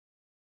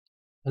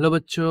Hello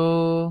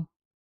बच्चों,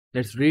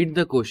 let's read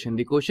the question.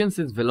 The question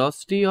says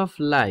velocity of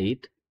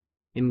light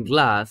in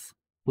glass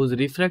whose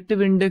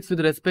refractive index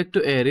with respect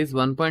to air is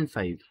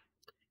 1.5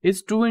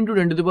 is 2 into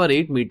 10 to the power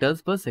 8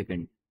 meters per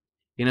second.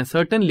 In a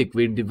certain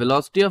liquid, the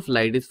velocity of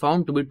light is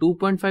found to be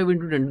 2.5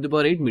 into 10 to the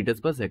power 8 meters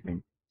per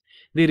second.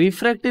 The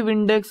refractive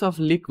index of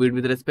liquid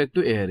with respect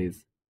to air is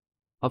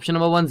option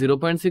number 1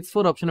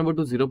 0.64, option number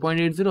 2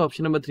 0.80,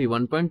 option number 3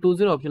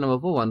 1.20, option number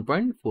 4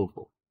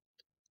 1.44.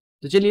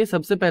 तो चलिए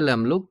सबसे पहले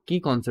हम लोग की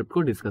concept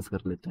को discuss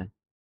कर लेते हैं।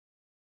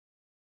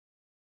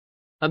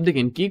 अब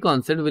देखिए की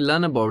concept will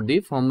learn about the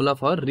formula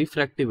for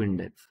refractive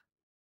index.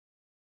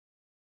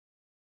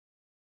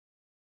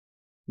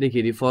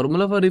 देखिए the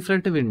formula for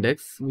refractive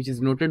index which is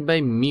noted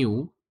by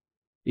mu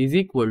is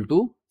equal to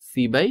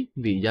C by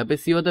we, जहाँ पे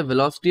सी होता है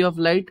velocity of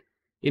light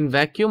in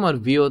vacuum और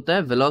वी होता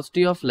है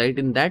velocity of light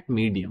in that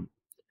medium.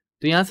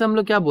 तो यहां से हम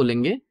लोग क्या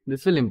बोलेंगे,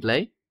 this will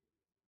imply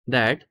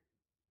that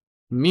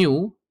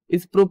mu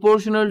is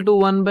proportional to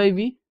 1 by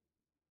we.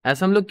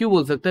 ऐसा हम लोग क्यों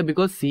बोल सकते हैं,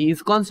 because C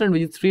is constant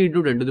which is 3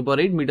 into 10 to the power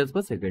 8 meters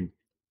per second.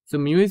 So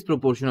mu is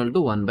proportional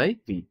to 1 by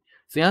we.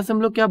 सो यहां से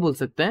हम लोग क्या बोल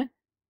सकते हैं,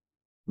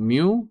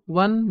 म्यू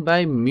 1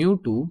 बाई म्यू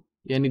 2,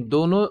 यानी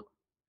दोनों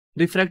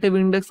रिफ्रैक्टिव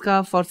इंडेक्स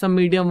का फॉर सम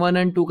मीडियम 1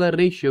 and 2 का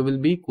ratio will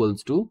be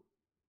equals to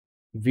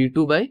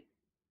v2 by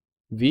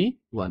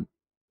v1।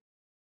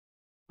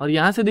 और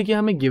यहां से देखिए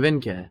हमें गिवन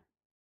क्या है,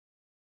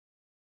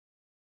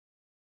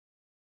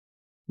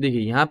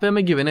 देखिए यहां पे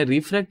हमें गिवन है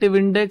refractive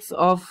index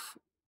of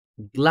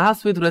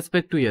glass with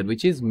respect to air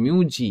which is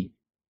mu G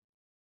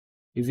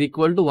is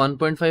equal to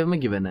 1.5 हमें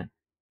गिवन है।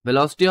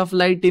 Velocity of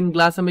light in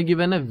glass हमें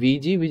गिवन है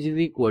vg which is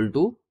equal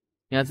to,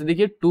 यहां से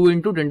देखिए 2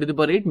 into 10 to the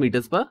power 8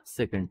 meters per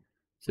second.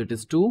 So it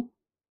is 2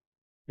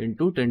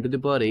 into 10 to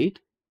the power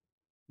 8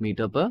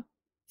 meter per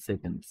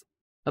second.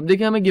 अब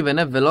देखिए हमें गिवन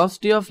है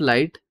velocity of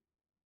light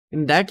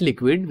in that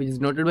liquid which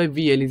is noted bye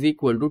vl is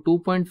equal to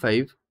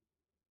 2.5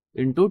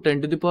 into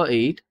 10 to the power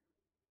 8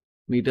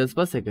 meters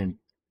per second,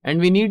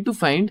 and we need to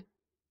find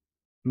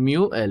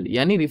mu l,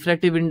 यानी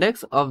refractive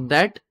index of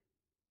that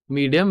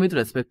medium with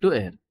respect to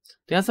air.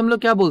 तो यहां से हम लोग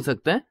क्या बोल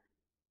सकते हैं,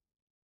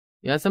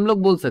 यहां से हम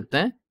लोग बोल सकते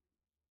हैं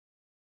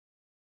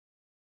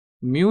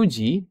mu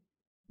G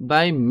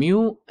by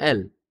mu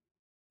L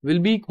will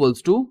be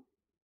equals to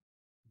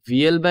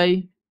V L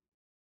by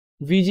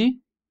we ji,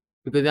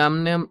 because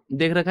हमने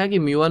देख रखा है कि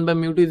mu one by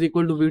mu two is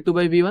equal to we two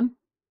by we one.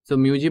 So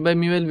mu G by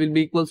mu L will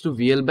be equals to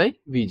V L by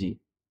we जी।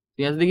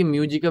 तो यहां से देखिए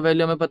mu G का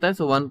वैल्यू हमें पता है,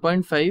 सो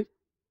 1.5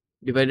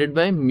 divided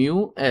by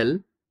mu L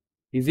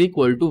is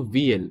equal to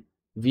V L.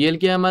 V L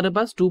क्या है हमारे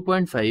पास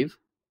 2.5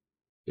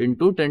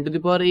 into 10 to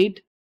the power 8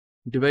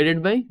 divided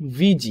by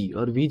we जी,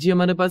 और वी जी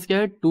हमारे पास क्या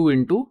है 2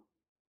 into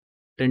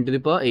 10 to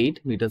the power 8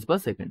 meters per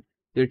second।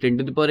 तो 10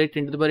 to the power 8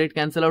 10 to the power 8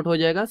 cancel out हो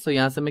जाएगा। सो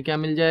यहां से हमें क्या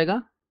मिल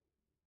जाएगा,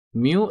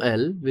 mu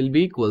L will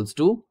be equals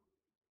to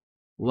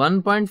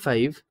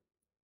 1.5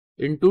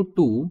 into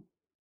 2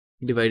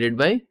 divided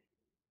by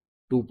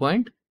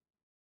 2.5।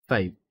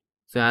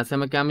 सो यहां से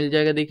हमें क्या मिल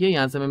जाएगा, देखिए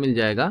यहां से हमें मिल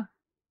जाएगा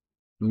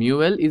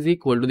mu L is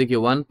equal to, देखिए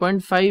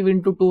 1.5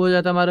 इंटू 2 हो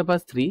जाता है हमारे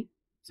पास 3,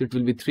 so it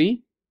will be 3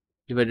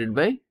 divided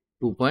by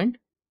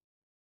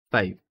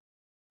 2.5.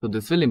 So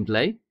this will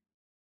imply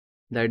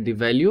that the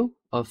value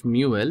of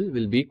mu L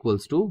will be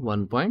equals to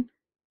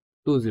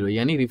 1.20,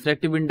 यानी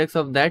refractive index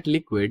of that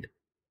liquid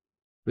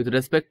with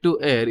respect to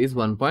air is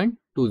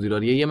 1.20,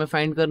 और यही हमें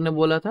find करने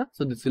बोला था।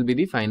 So this will be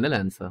the final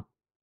answer.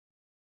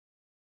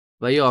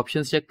 वही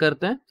options check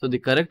करते हैं। So the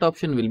correct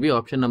option will be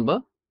option number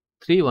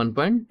 3,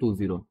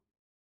 1.20.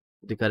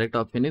 The correct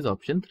option is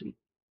option 3.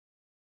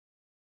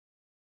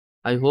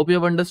 I hope you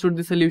have understood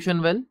the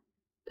solution well.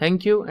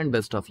 Thank you and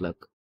best of luck.